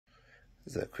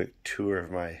This is a quick tour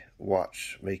of my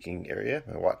watch making area,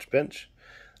 my watch bench.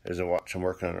 There's a watch I'm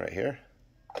working on right here.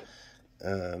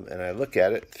 And I look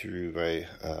at it through my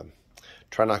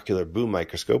trinocular boom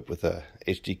microscope with a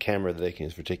HD camera that I can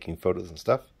use for taking photos and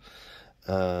stuff.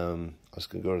 I'm just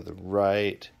going to go to the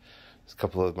right. There's a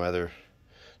couple of my other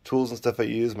tools and stuff I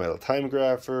use. My little time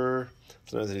grapher.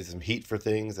 Sometimes I need some heat for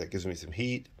things. That gives me some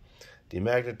heat.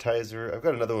 Demagnetizer. I've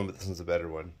got another one, but this one's a better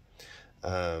one.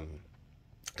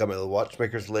 Got my little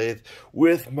watchmaker's lathe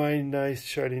with my nice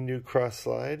shiny new cross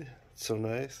slide. It's so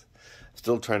nice.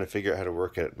 Still trying to figure out how to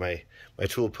work it. My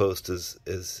tool post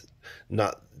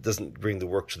doesn't bring the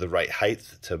work to the right height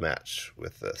to match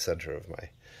with the center of my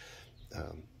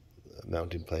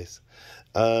mounting place.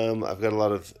 I've got a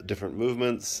lot of different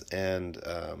movements, and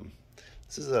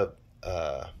this is a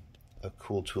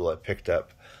cool tool I picked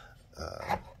up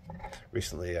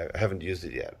recently. I haven't used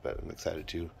it yet, but I'm excited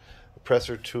to. A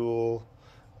presser tool,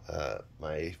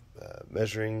 my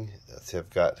measuring. Let's see, I've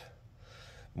got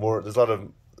more. There's a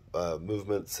lot of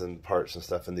movements and parts and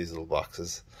stuff in these little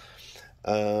boxes.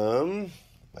 My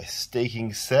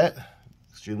staking set,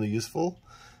 extremely useful.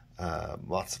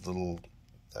 Lots of little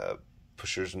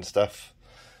pushers and stuff.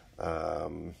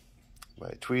 My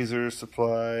tweezers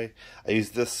supply. I use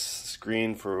this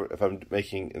screen for if I'm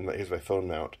making. Here's my phone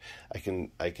mount. I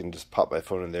can just pop my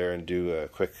phone in there and do a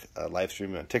quick live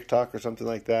stream on TikTok or something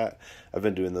like that. I've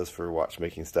been doing those for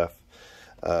watchmaking stuff.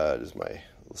 Just my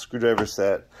little screwdriver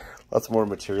set. Lots more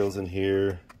materials in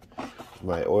here.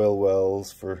 My oil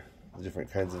wells for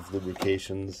different kinds of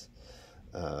lubrications.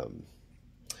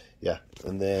 Yeah,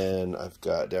 and then I've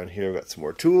got down here, I've got some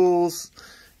more tools.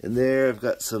 In there, I've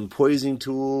got some poising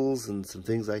tools and some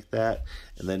things like that.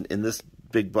 And then in this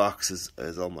big box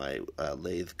is all my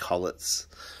lathe collets.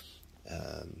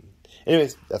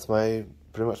 Anyways, that's pretty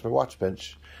much my watch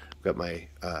bench. I've got my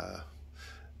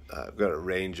I've got a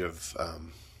range of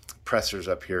pressers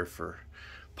up here for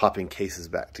popping cases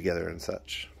back together and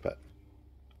such. But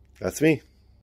that's me.